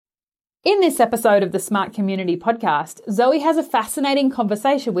In this episode of the Smart Community podcast, Zoe has a fascinating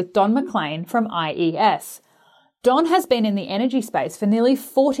conversation with Don McLean from IES. Don has been in the energy space for nearly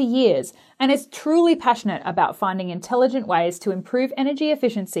 40 years and is truly passionate about finding intelligent ways to improve energy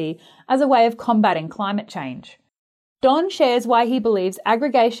efficiency as a way of combating climate change. Don shares why he believes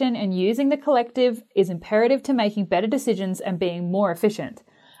aggregation and using the collective is imperative to making better decisions and being more efficient,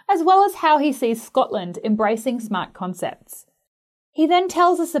 as well as how he sees Scotland embracing smart concepts. He then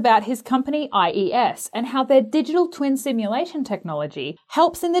tells us about his company IES and how their digital twin simulation technology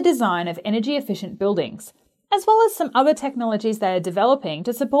helps in the design of energy-efficient buildings, as well as some other technologies they are developing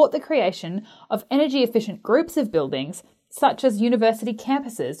to support the creation of energy-efficient groups of buildings, such as university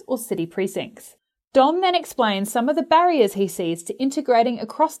campuses or city precincts. Don then explains some of the barriers he sees to integrating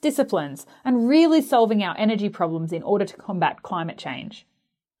across disciplines and really solving our energy problems in order to combat climate change.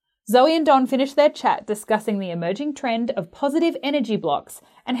 Zoe and Don finish their chat discussing the emerging trend of positive energy blocks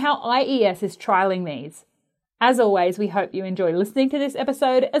and how IES is trialling these. As always, we hope you enjoy listening to this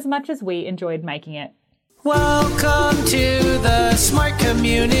episode as much as we enjoyed making it. Welcome to the smart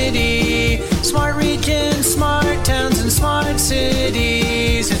community, smart regions, smart towns, and smart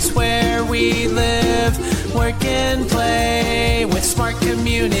cities. It's where we live, work, and play. With smart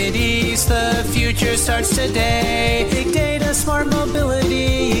communities, the future starts today. Big data, smart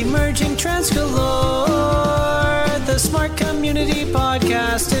mobility, emerging trends galore. The Smart Community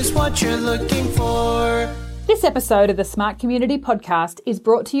Podcast is what you're looking for. This episode of the Smart Community Podcast is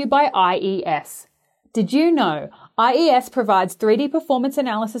brought to you by IES. Did you know IES provides 3D performance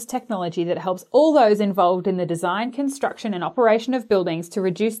analysis technology that helps all those involved in the design, construction and operation of buildings to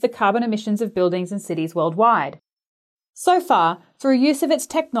reduce the carbon emissions of buildings and cities worldwide? So far, through use of its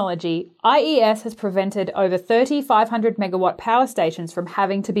technology, IES has prevented over 30 500 megawatt power stations from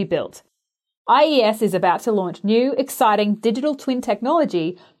having to be built. IES is about to launch new, exciting digital twin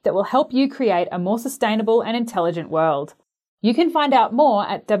technology that will help you create a more sustainable and intelligent world. You can find out more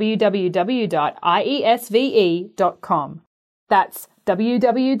at www.iesve.com. That's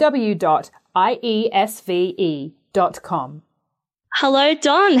www.iesve.com. Hello,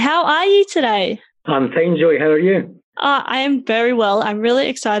 Don. How are you today? I'm fine, Zoe. How are you? I am very well. I'm really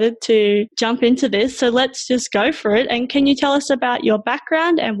excited to jump into this. So let's just go for it. And can you tell us about your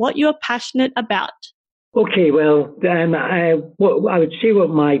background and what you're passionate about? Okay, well, I would say what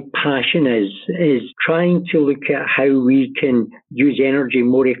my passion is trying to look at how we can use energy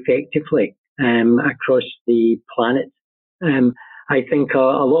more effectively across the planet. I think a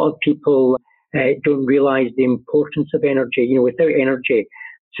lot of people don't realise the importance of energy. You know, without energy,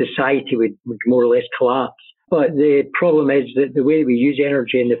 society would more or less collapse. But the problem is that the way we use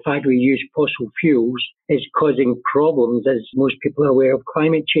energy and the fact we use fossil fuels is causing problems, as most people are aware of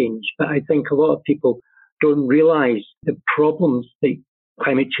climate change. But I think a lot of people don't realise the problems that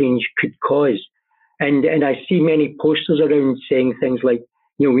climate change could cause. And I see many posters around saying things like,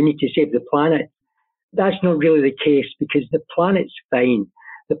 you know, we need to save the planet. That's not really the case because the planet's fine.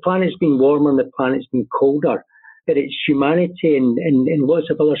 The planet's been warmer and the planet's been colder. But it's humanity and lots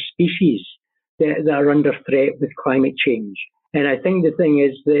of other species that are under threat with climate change. And I think the thing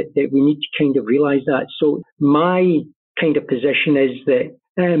is that we need to kind of realise that. So my kind of position is that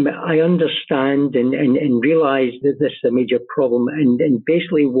I understand and realise that this is a major problem. And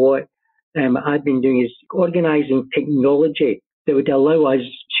basically what I've been doing is organising technology that would allow us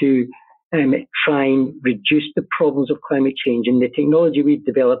to try and reduce the problems of climate change. And the technology we've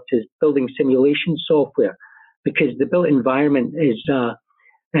developed is building simulation software, because the built environment is a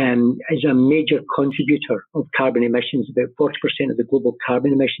major contributor of carbon emissions. About 40% of the global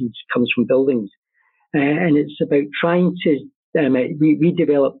carbon emissions comes from buildings. And it's about trying to we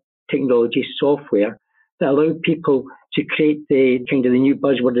develop technology software that allow people to create the kind of the new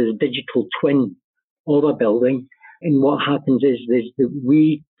buzzword is a digital twin of a building. And what happens is that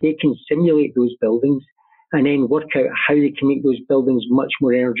they can simulate those buildings and then work out how they can make those buildings much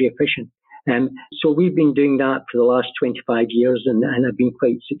more energy efficient. So we've been doing that for the last 25 years and have been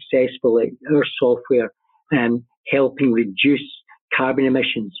quite successful at our software helping reduce carbon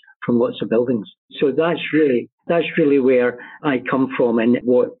emissions from lots of buildings. So that's really where I come from and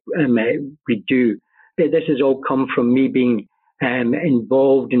what we do. This has all come from me being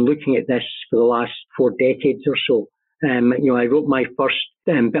involved in looking at this for the last 4 decades or so. I wrote my first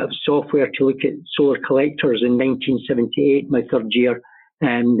bit of software to look at solar collectors in 1978, my third year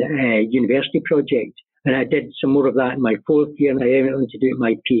university project. And I did some more of that in my 4th year, and I went on to do it in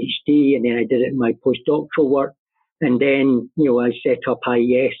my PhD, and then I did it in my postdoctoral work. And then, I set up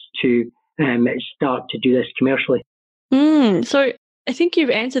IES to start to do this commercially. So I think you've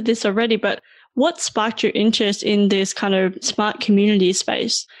answered this already, but What sparked your interest in this kind of smart community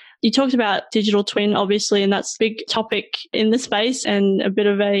space? You talked about digital twin, obviously, and that's a big topic in the space and a bit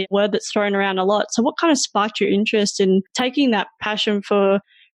of a word that's thrown around a lot. So what kind of sparked your interest in taking that passion for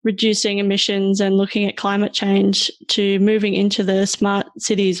reducing emissions and looking at climate change to moving into the smart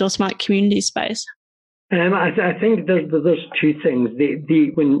cities or smart community space? I think there's two things.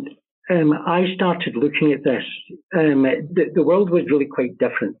 When I started looking at this, the world was really quite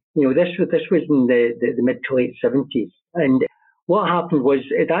different. This was in the mid to late 70s, and what happened was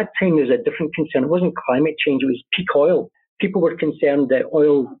at that time there was a different concern. It wasn't climate change; it was peak oil. People were concerned that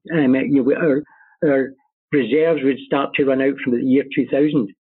oil, our reserves would start to run out from the year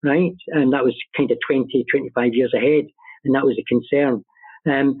 2000, right? And that was kind of 20, 25 years ahead, and that was a concern.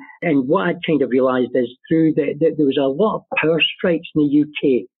 And what I kind of realised is that there was a lot of power strikes in the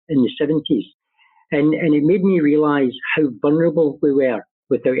UK in the 70s, and it made me realise how vulnerable we were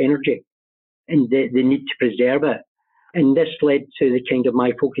without energy and the need to preserve it. And this led to the kind of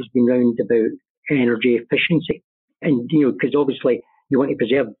my focus being round about energy efficiency. And, because obviously you want to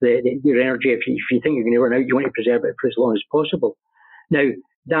preserve your energy. If you think you're going to run out, you want to preserve it for as long as possible. Now,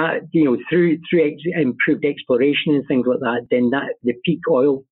 that, through improved exploration and things like that, then the peak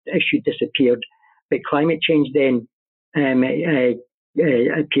oil issue disappeared. But climate change then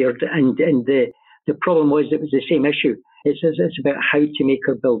appeared. And the problem was it was the same issue. It's about how to make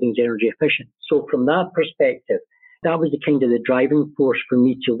our buildings energy efficient. So from that perspective, that was the kind of the driving force for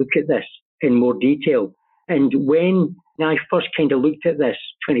me to look at this in more detail. And when I first kind of looked at this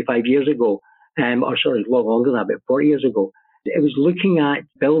 25 years ago, or sorry, a lot longer than that, about 40 years ago, it was looking at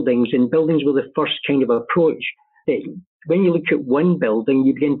buildings, and buildings were the first kind of approach. That when you look at one building,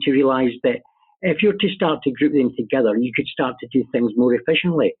 you begin to realise that if you were to start to group them together, you could start to do things more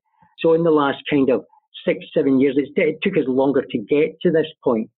efficiently. So in the last kind of 6-7 years, it took us longer to get to this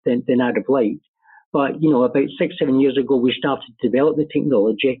point than I'd have liked. But, about 6-7 years ago, we started to develop the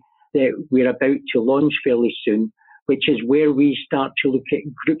technology that we're about to launch fairly soon, which is where we start to look at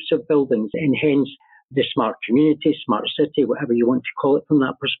groups of buildings, and hence the smart community, smart city, whatever you want to call it from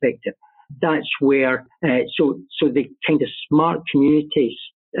that perspective. That's where, so the kind of smart communities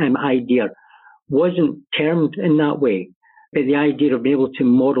idea wasn't termed in that way, but the idea of being able to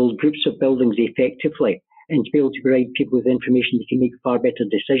model groups of buildings effectively and to be able to provide people with information that can make far better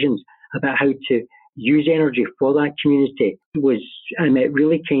decisions about how to use energy for that community was it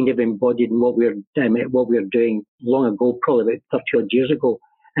really kind of embodied in what we're doing long ago, probably about 30 odd years ago.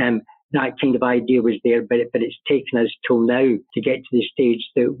 That kind of idea was there, but it's taken us till now to get to the stage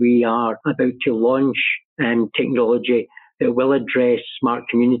that we are about to launch technology that will address smart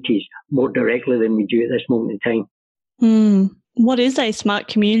communities more directly than we do at this moment in time. What is a smart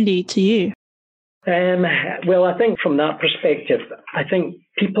community to you? Well, I think from that perspective, I think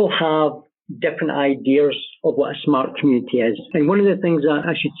people have different ideas of what a smart community is. And one of the things that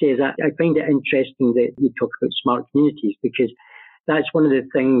I should say is that I find it interesting that you talk about smart communities, because that's one of the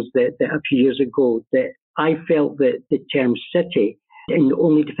things that a few years ago that I felt that the term city, and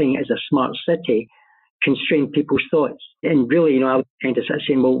only defining it as a smart city, constrained people's thoughts. And really, I was kind of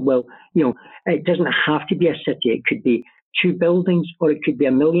saying, well, it doesn't have to be a city. It could be 2 buildings, or it could be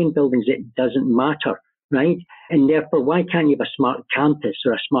 1 million buildings. It doesn't matter, right? And therefore, why can't you have a smart campus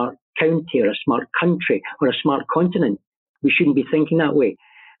or a smart county or a smart country or a smart continent? We shouldn't be thinking that way.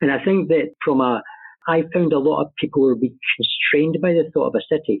 And I think that I found a lot of people were being constrained by the thought of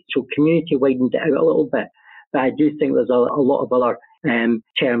a city. So community widened it out a little bit. But I do think there's a lot of other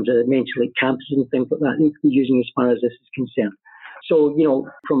terms that mentioned, like campuses and things like that, they could be using as far as this is concerned. So,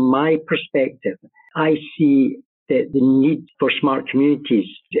 from my perspective, I see that the need for smart communities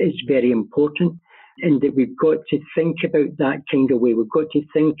is very important, and that we've got to think about that kind of way. We've got to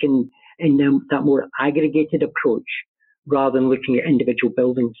think in that more aggregated approach, rather than looking at individual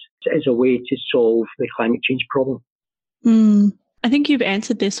buildings as a way to solve the climate change problem. I think you've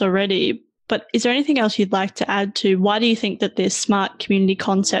answered this already, but is there anything else you'd like to add to why do you think that this smart community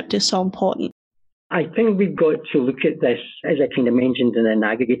concept is so important? I think we've got to look at this, as I kind of mentioned, in an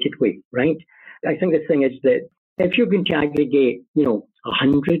aggregated way, right? I think the thing is that if you're going to aggregate,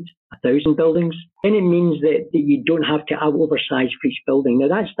 100, 1,000 buildings, then it means that you don't have to oversize for each building. Now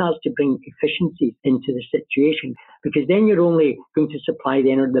that starts to bring efficiencies into the situation, because then you're only going to supply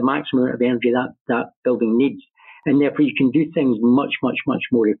the maximum amount of energy that building needs. And therefore you can do things much, much, much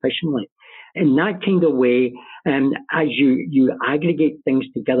more efficiently. In that kind of way, as you aggregate things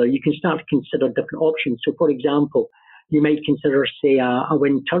together, you can start to consider different options. So for example, you might consider, say, a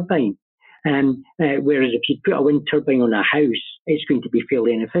wind turbine. Whereas if you put a wind turbine on a house, it's going to be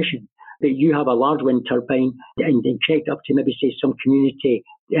fairly inefficient. that you have a large wind turbine and connect up to maybe say some community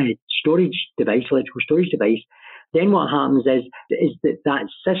storage device, electrical storage device, then what happens is that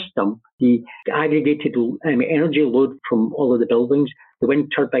system, the aggregated energy load from all of the buildings, the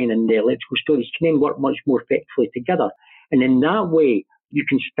wind turbine and the electrical storage can then work much more effectively together. And in that way, you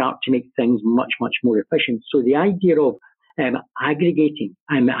can start to make things much, much more efficient. So the idea of aggregating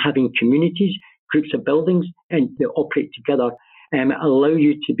and having communities, groups of buildings, and they operate together allow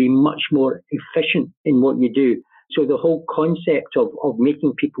you to be much more efficient in what you do. So the whole concept of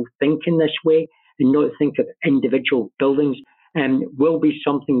making people think in this way and not think of individual buildings will be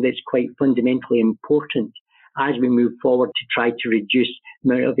something that's quite fundamentally important as we move forward to try to reduce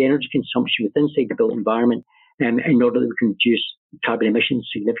the amount of energy consumption within the built environment in order that we can reduce carbon emissions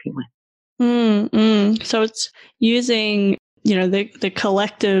significantly. So it's using, the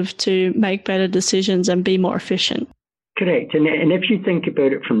collective to make better decisions and be more efficient. Correct. And if you think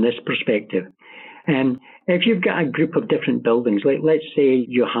about it from this perspective, if you've got a group of different buildings, like let's say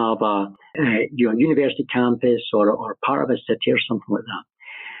you have a university campus or part of a city or something like that,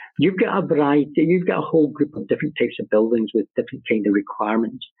 you've got a variety, you've got a whole group of different types of buildings with different kind of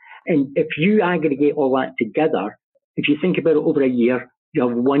requirements. And if you aggregate all that together, if you think about it over a year, you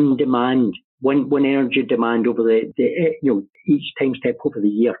have one demand, one energy demand over each time step over the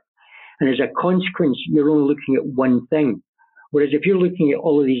year. And as a consequence, you're only looking at one thing. Whereas if you're looking at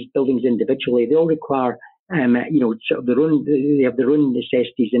all of these buildings individually, they all require, sort of they have their own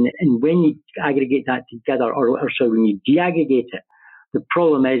necessities. And when you aggregate that together, when you de-aggregate it, the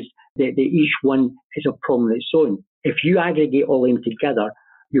problem is that each one is a problem of its own. If you aggregate all of them together,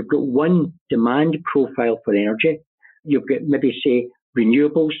 you've got one demand profile for energy. You've got maybe, say,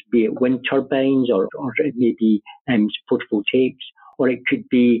 renewables, be it wind turbines or it may be photovoltaics, or it could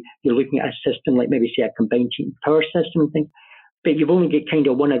be you're looking at a system like maybe, say, a combined heat and power system and things. But you've only got kind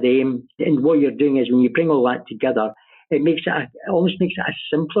of one of them. And what you're doing is when you bring all that together, it almost makes it a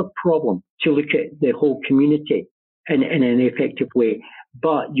simpler problem to look at the whole community in an effective way.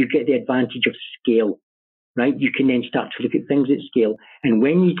 But you get the advantage of scale, right? You can then start to look at things at scale. And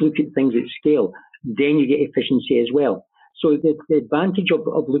when you look at things at scale, then you get efficiency as well. So the advantage of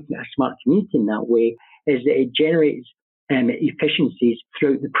looking at a smart community in that way is that it generates efficiencies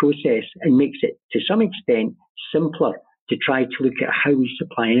throughout the process and makes it, to some extent, simpler to try to look at how we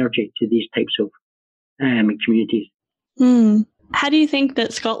supply energy to these types of communities. How do you think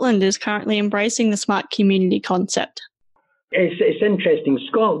that Scotland is currently embracing the smart community concept? It's interesting.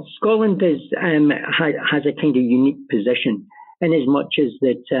 Scotland has a kind of unique position in as much as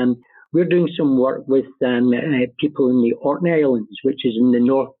that we're doing some work with people in the Orkney Islands, which is in the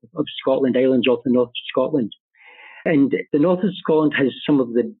north of Scotland, islands off the north of Scotland. And the north of Scotland has some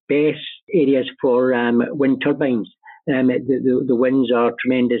of the best areas for wind turbines. The winds are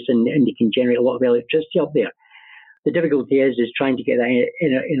tremendous and they can generate a lot of electricity up there. The difficulty is trying to get that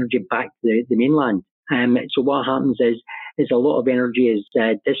energy back to the mainland. So what happens is a lot of energy is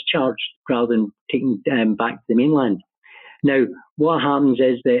discharged rather than taken back to the mainland. Now, what happens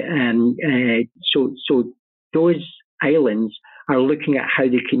is that so those islands are looking at how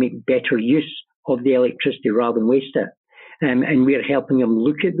they can make better use of the electricity rather than waste it. And we're helping them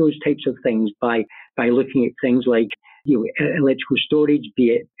look at those types of things by looking at things like electrical storage, be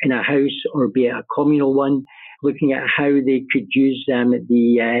it in a house or be it a communal one, looking at how they could use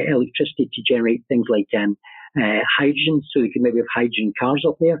the electricity to generate things like hydrogen, so they can maybe have hydrogen cars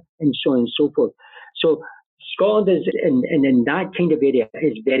up there, and so on and so forth. So Scotland is in that kind of area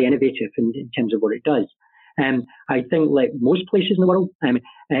is very innovative in terms of what it does. I think, like most places in the world,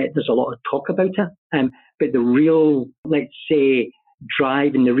 there's a lot of talk about it, but the real, let's say,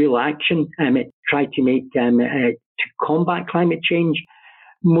 drive and the real action, try to make to combat climate change,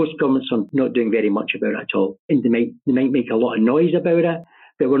 most governments are not doing very much about it at all. And they might make a lot of noise about it,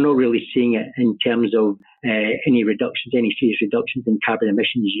 but we're not really seeing it in terms of any serious reductions in carbon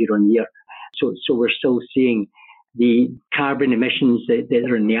emissions year on year. So we're still seeing the carbon emissions that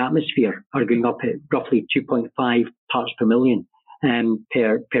are in the atmosphere are going up at roughly 2.5 parts per million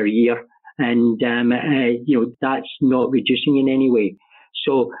per year. And, that's not reducing in any way.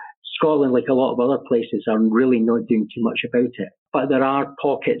 So Scotland, like a lot of other places, are really not doing too much about it. But there are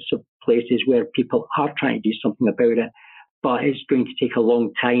pockets of places where people are trying to do something about it. But it's going to take a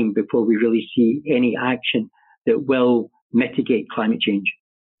long time before we really see any action that will mitigate climate change.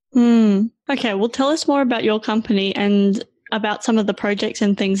 Okay, well, tell us more about your company and about some of the projects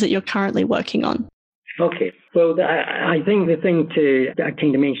and things that you're currently working on. Okay. Well, I think the thing that I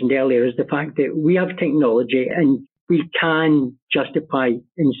kind of mentioned earlier is the fact that we have technology and we can justify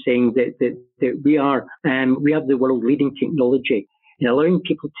in saying that we have the world leading technology and allowing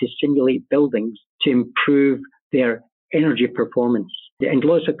people to simulate buildings to improve their energy performance. And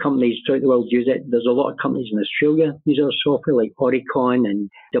lots of companies throughout the world use it. There's a lot of companies in Australia use our software, like Oricon and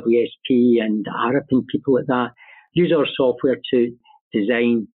WSP and Arup and people like that, use our software to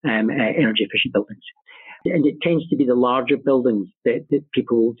design energy efficient buildings. And it tends to be the larger buildings that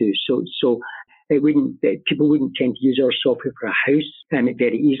people will do. So people wouldn't tend to use our software for a house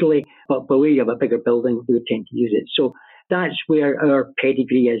very easily, but where you have a bigger building, they would tend to use it. So that's where our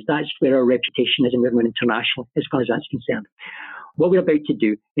pedigree is. That's where our reputation is, and we're international as far as that's concerned. What we're about to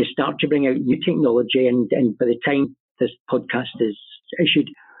do is start to bring out new technology, and by the time this podcast is issued,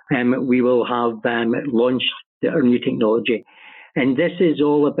 we will have launched our new technology. And this is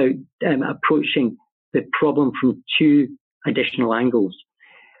all about approaching the problem from two additional angles.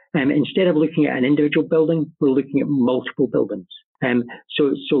 Instead of looking at an individual building, we're looking at multiple buildings.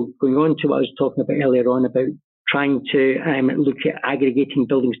 So going on to what I was talking about earlier on about trying to look at aggregating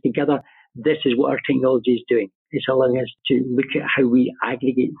buildings together, this is what our technology is doing. It's allowing us to look at how we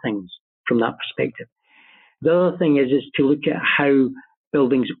aggregate things from that perspective. The other thing is to look at how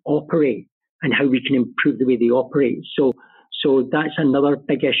buildings operate and how we can improve the way they operate. So that's another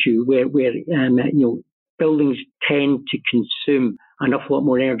big issue where buildings tend to consume an awful lot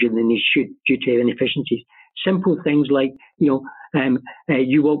more energy than they should due to inefficiencies. Simple things like, you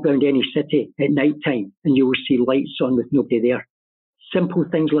walk around any city at night time and you will see lights on with nobody there. Simple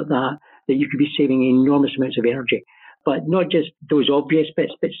things like that you could be saving enormous amounts of energy. But not just those obvious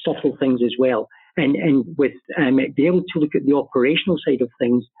bits, but subtle things as well. And with being able to look at the operational side of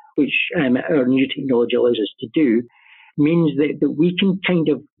things, which our new technology allows us to do, means that we can kind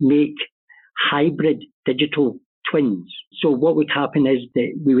of make hybrid digital twins. So what would happen is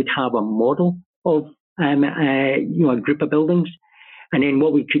that we would have a model of a group of buildings, and then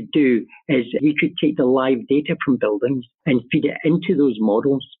what we could do is we could take the live data from buildings and feed it into those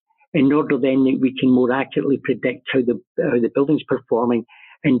models in order then that we can more accurately predict how the building's performing,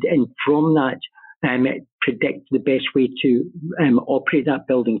 and from that predict the best way to operate that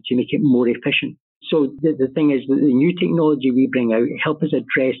building to make it more efficient. So the thing is that the new technology we bring out help us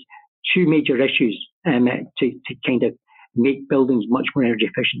address two major issues to kind of make buildings much more energy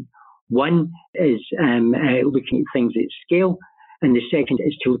efficient. One is looking at things at scale, and the second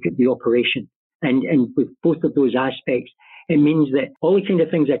is to look at the operation. And with both of those aspects, it means that all the kind of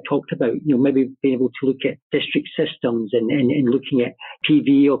things I talked about, maybe being able to look at district systems and looking at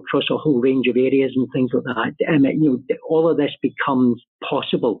PV across a whole range of areas and things like that, all of this becomes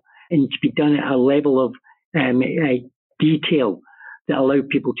possible and to be done at a level of detail that allow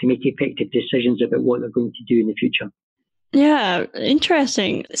people to make effective decisions about what they're going to do in the future. Yeah,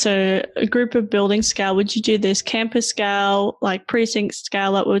 interesting. So a group of building scale, would you do this campus scale, like precinct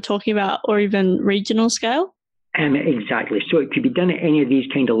scale that we were talking about, or even regional scale? Exactly. So it could be done at any of these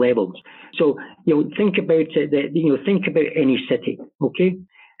kind of levels. So, think about it, think about any city, okay?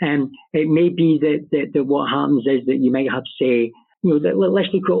 It may be that what happens is that you might have, say, let's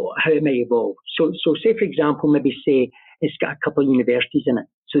look at how it might evolve. So say, for example, maybe say it's got a couple of universities in it.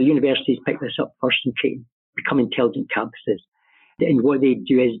 So the universities pick this up first and become intelligent campuses. And what they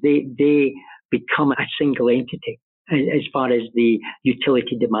do is they become a single entity as far as the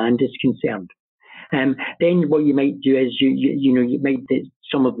utility demand is concerned. Then what you might do is you might do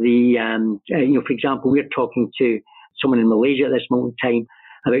some of the, for example, we're talking to someone in Malaysia at this moment in time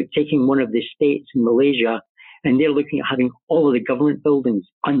about taking one of the states in Malaysia, and they're looking at having all of the government buildings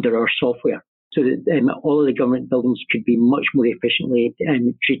under our software, so that all of the government buildings could be much more efficiently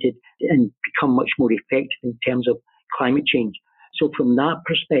treated and become much more effective in terms of climate change. So from that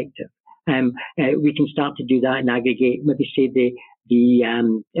perspective, we can start to do that and aggregate, maybe say the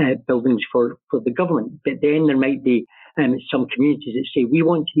buildings for the government. But then there might be some communities that say, we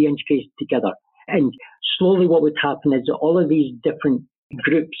want to be integrated together. And slowly what would happen is that all of these different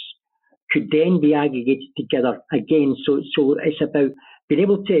groups could then be aggregated together again. So it's about being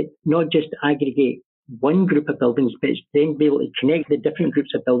able to not just aggregate one group of buildings, but then be able to connect the different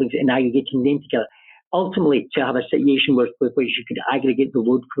groups of buildings and aggregating them together. Ultimately, to have a situation with which you could aggregate the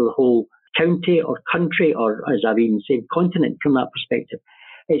load for the whole county or country, or as I've even said, continent from that perspective.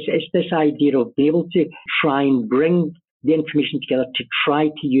 It's this idea of being able to try and bring the information together to try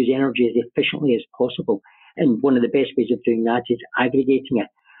to use energy as efficiently as possible. And one of the best ways of doing that is aggregating it.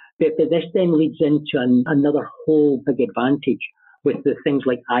 But this then leads into another whole big advantage with the things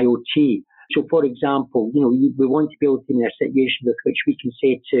like IoT. So, for example, we want to be able to be in a situation with which we can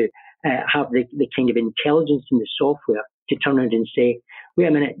say to have the kind of intelligence in the software to turn around and say, wait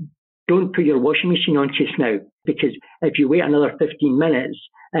a minute, don't put your washing machine on just now, because if you wait another 15 minutes,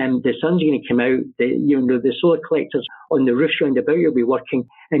 the sun's going to come out, the solar collectors on the roofs round about will be working,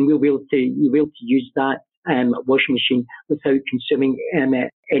 and you'll be able to use that washing machine without consuming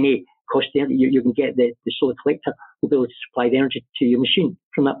any cost. You can get the solar collector will be able to supply the energy to your machine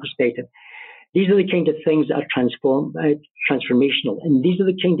from that perspective. These are the kind of things that are transformational, and these are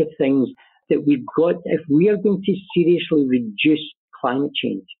the kind of things that we've got if we are going to seriously reduce climate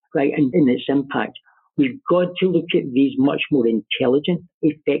change, right, and its impact. We've got to look at these much more intelligent,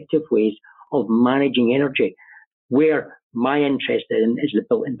 effective ways of managing energy. Where my interest in is the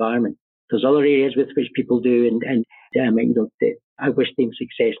built environment. There's other areas with which people do, and I wish them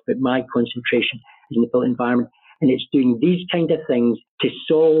success, but my concentration is in the built environment, and it's doing these kind of things to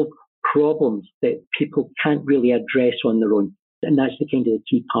solve problems that people can't really address on their own, and that's the kind of the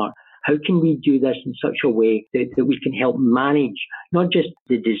key part. How can we do this in such a way that we can help manage not just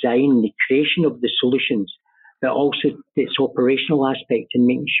the design, the creation of the solutions, but also its operational aspect and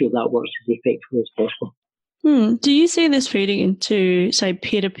making sure that works as effectively as possible. Do you see this feeding into, say,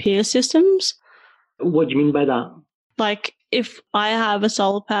 peer-to-peer systems? What do you mean by that? Like if I have a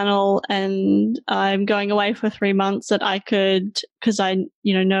solar panel and I'm going away for 3 months, that I could, because I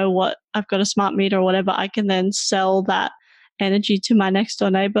know what I've got a smart meter or whatever, I can then sell that energy to my next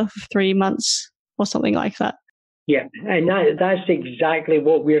door neighbour for 3 months or something like that. Yeah, and that's exactly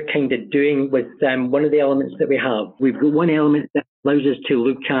what we're kind of doing with one of the elements that we have. We've got one element that allows us to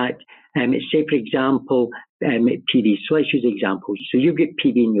look at, say, for example, PV. So let's use examples. So you've got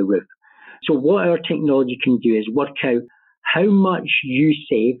PV in your roof. So what our technology can do is work out how much you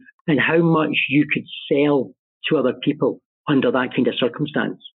save and how much you could sell to other people under that kind of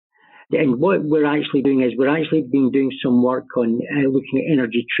circumstance. And what we're actually doing is we're actually been doing some work on looking at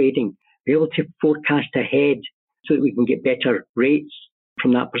energy trading, be able to forecast ahead so that we can get better rates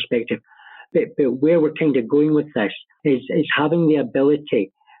from that perspective. But where we're kind of going with this is having the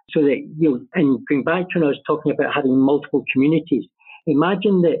ability so that, and going back to when I was talking about having multiple communities,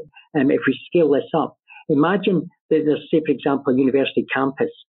 imagine that if we scale this up, imagine that there's, say, for example, a university campus,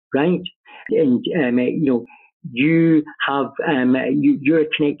 right? And, you have, you're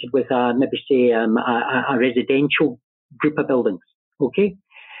connected with maybe say a residential group of buildings, okay?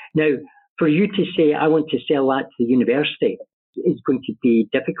 Now, for you to say, I want to sell that to the university, is going to be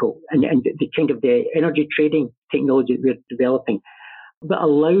difficult. And the kind of the energy trading technology that we're developing that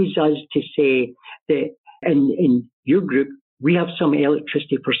allows us to say that in your group, we have some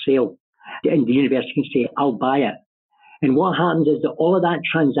electricity for sale. And the university can say, I'll buy it. And what happens is that all of that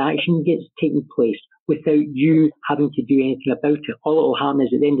transaction gets taken place without you having to do anything about it. All that will happen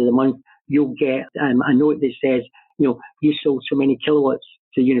is at the end of the month, you'll get a note that says, you sold so many kilowatts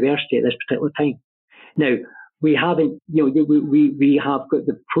to the university at this particular time. Now, we haven't, we have got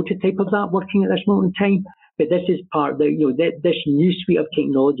the prototype of that working at this moment in time, but this is part of this new suite of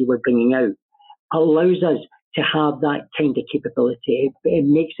technology we're bringing out allows us to have that kind of capability. It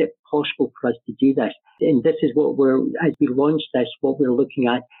makes it possible for us to do this. And this is what as we launch this, what we're looking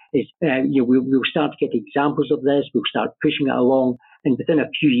at is, we'll start to get examples of this, we'll start pushing it along, and within a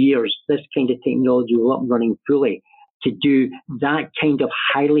few years, this kind of technology will be up and running fully to do that kind of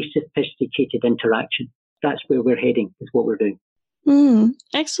highly sophisticated interaction. That's where we're heading, is what we're doing.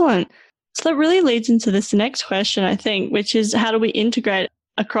 Excellent. So that really leads into this next question, I think, which is how do we integrate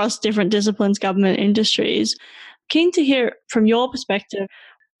across different disciplines, government, industries? Keen to hear from your perspective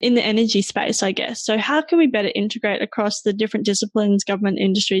in the energy space, I guess. So how can we better integrate across the different disciplines, government,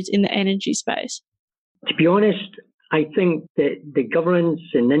 industries in the energy space? To be honest, I think that the governments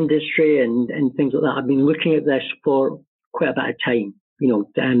and industry and things like that have been looking at this for quite a bit of time,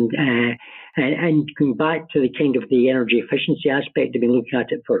 and going back to the kind of the energy efficiency aspect, they've been looking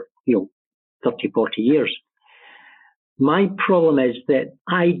at it for, 30, 40 years. My problem is that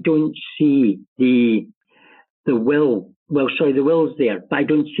I don't see the will. Well, sorry, the will's there, but I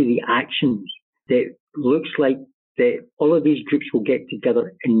don't see the actions that looks like that all of these groups will get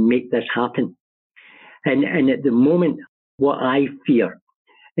together and make this happen. And at the moment, what I fear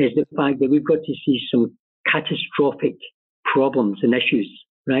is the fact that we've got to see some catastrophic problems and issues,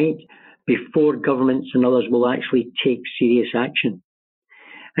 right, before governments and others will actually take serious action.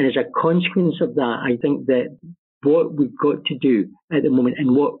 And as a consequence of that, I think that what we've got to do at the moment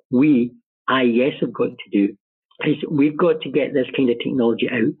and what we, IES, have got to do is we've got to get this kind of technology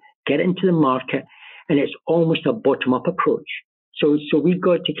out, get it into the market, and it's almost a bottom-up approach. So we've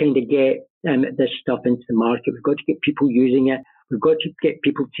got to kind of get this stuff into the market. We've got to get people using it. We've got to get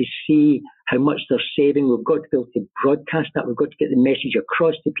people to see how much they're saving. We've got to be able to broadcast that. We've got to get the message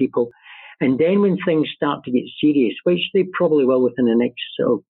across to people. And then when things start to get serious, which they probably will within the next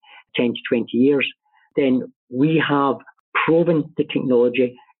 10 to 20 years, then we have proven the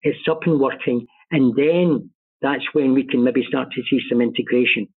technology, it's up and working, and then that's when we can maybe start to see some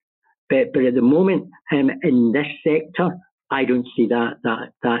integration. But at the moment, in this sector, I don't see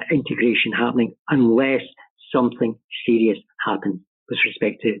that integration happening unless something serious happens with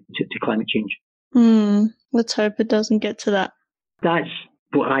respect to climate change. Let's hope it doesn't get to that. That's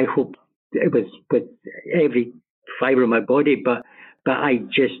what I hope with every fibre of my body, but I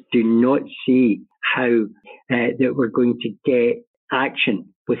just do not see how that we're going to get action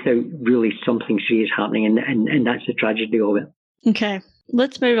without really something serious happening, and that's the tragedy of it. Okay,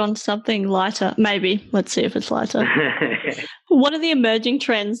 let's move on to something lighter. Maybe. Let's see if it's lighter. What are the emerging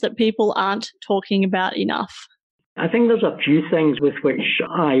trends that people aren't talking about enough? I think there's a few things with which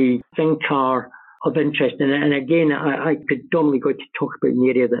I think are of interest. And again, I predominantly going to talk about an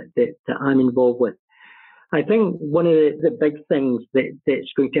area that I'm involved with. I think one of the big things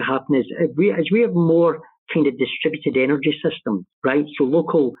that's going to happen is as we have more kind of distributed energy systems, right? So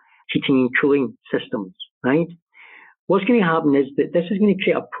local heating and cooling systems, right? What's going to happen is that this is going to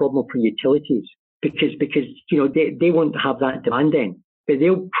create a problem for utilities because they won't have that demand then, but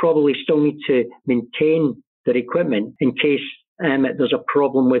they'll probably still need to maintain their equipment in case there's a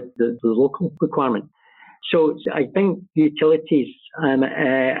problem with the local requirement. So I think utilities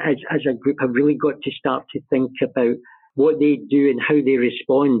as a group have really got to start to think about what they do and how they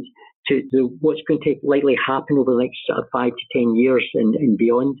respond to what's going to likely happen over the next sort of 5 to 10 years and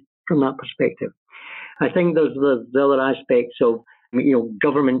beyond from that perspective. I think there's the other aspects of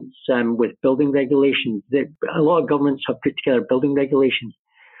governments with building regulations. A lot of governments have put together building regulations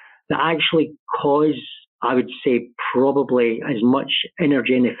that actually cause, I would say, probably as much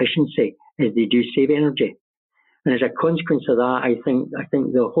energy inefficiency as they do save energy. And as a consequence of that, I think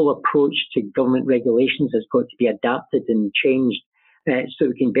the whole approach to government regulations has got to be adapted and changed so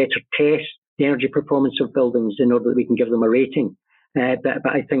we can better test the energy performance of buildings in order that we can give them a rating. But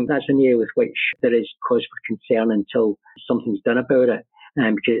I think that's an area with which there is cause for concern until something's done about it,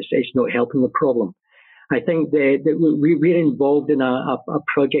 because it's not helping the problem. I think that we're involved in a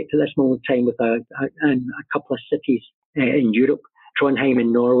project at this moment in time with a couple of cities in Europe, Trondheim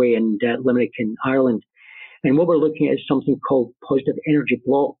in Norway and Limerick in Ireland. And what we're looking at is something called positive energy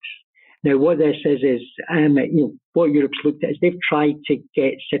blocks. Now, what this is what Europe's looked at is they've tried to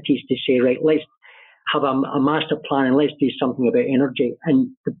get cities to say, right, let's have a master plan and let's do something about energy. And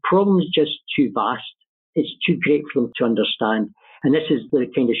the problem's just too vast. It's too great for them to understand. And this is where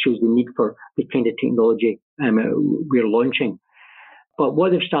it kind of shows the need for the kind of technology we're launching. But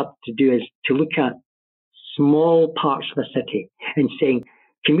what they've started to do is to look at small parts of a city and saying,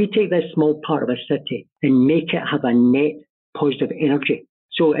 can we take this small part of a city and make it have a net positive energy?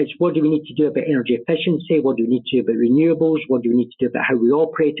 So it's what do we need to do about energy efficiency? What do we need to do about renewables? What do we need to do about how we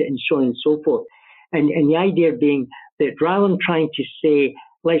operate it and so on and so forth? And the idea being that rather than trying to say,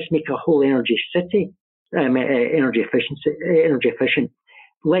 let's make a whole energy city energy efficient,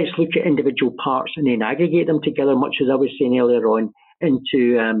 let's look at individual parts and then aggregate them together, much as I was saying earlier on,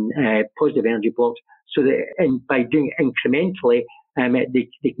 into positive energy blocks, so that and by doing it incrementally,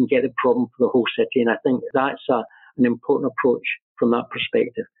 they can get the problem for the whole city. And I think that's an important approach from that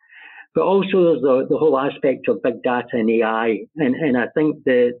perspective. But also there's the whole aspect of big data and AI. And I think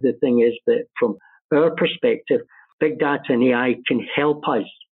the thing is that from our perspective, big data and AI can help us.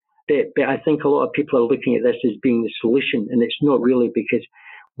 But I think a lot of people are looking at this as being the solution, and it's not really, because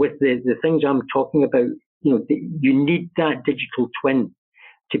with the things I'm talking about, you need that digital twin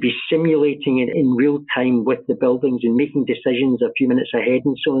to be simulating it in real time with the buildings and making decisions a few minutes ahead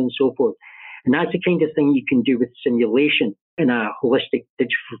and so on and so forth. And that's the kind of thing you can do with simulation in a holistic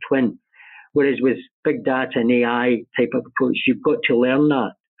digital twin. Whereas with big data and AI type of approach, you've got to learn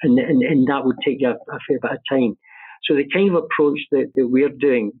that, and that would take you a fair bit of time. So the kind of approach that we're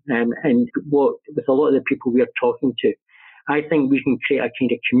doing, and what with a lot of the people we are talking to, I think we can create a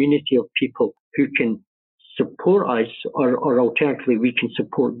kind of community of people who can support us, or alternatively, we can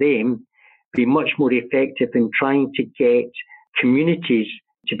support them, be much more effective in trying to get communities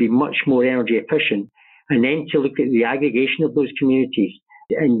to be much more energy efficient, and then to look at the aggregation of those communities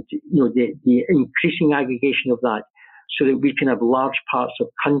and the increasing aggregation of that, so that we can have large parts of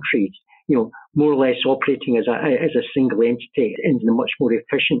countries, more or less operating as a single entity in a much more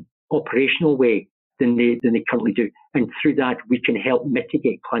efficient operational way than they currently do. And through that, we can help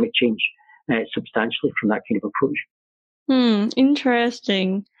mitigate climate change substantially from that kind of approach.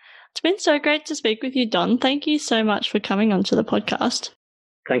 Interesting. It's been so great to speak with you, Don. Thank you so much for coming onto the podcast.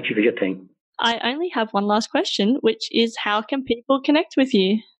 Thank you for your time. I only have one last question, which is, how can people connect with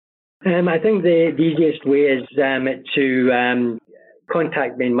you? I think the easiest way is to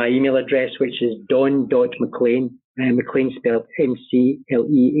contact me in my email address, which is don.mclean, McLean spelled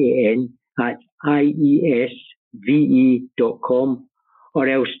McLean, at iesve.com, or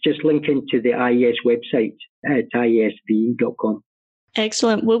else just link into the IES website at iesve.com.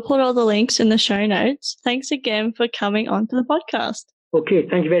 Excellent. We'll put all the links in the show notes. Thanks again for coming on to the podcast. Okay,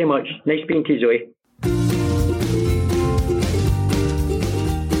 thank you very much. Nice speaking to you, Zoe.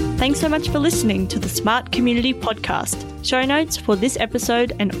 Thanks so much for listening to the Smart Community Podcast. Show notes for this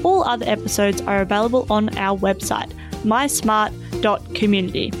episode and all other episodes are available on our website,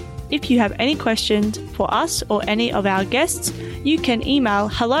 mysmart.community. If you have any questions for us or any of our guests, you can email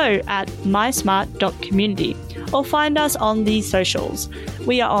hello@mysmart.community or find us on the socials.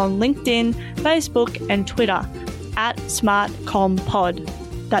 We are on LinkedIn, Facebook and Twitter @SmartComPod.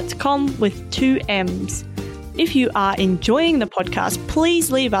 That's com with 2 M's. If you are enjoying the podcast,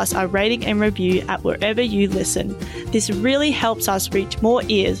 please leave us a rating and review at wherever you listen. This really helps us reach more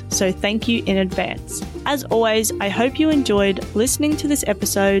ears, so thank you in advance. As always, I hope you enjoyed listening to this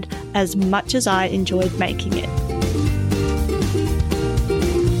episode as much as I enjoyed making it.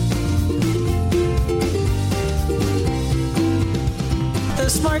 The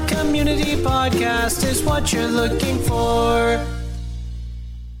Smart Community Podcast is what you're looking for.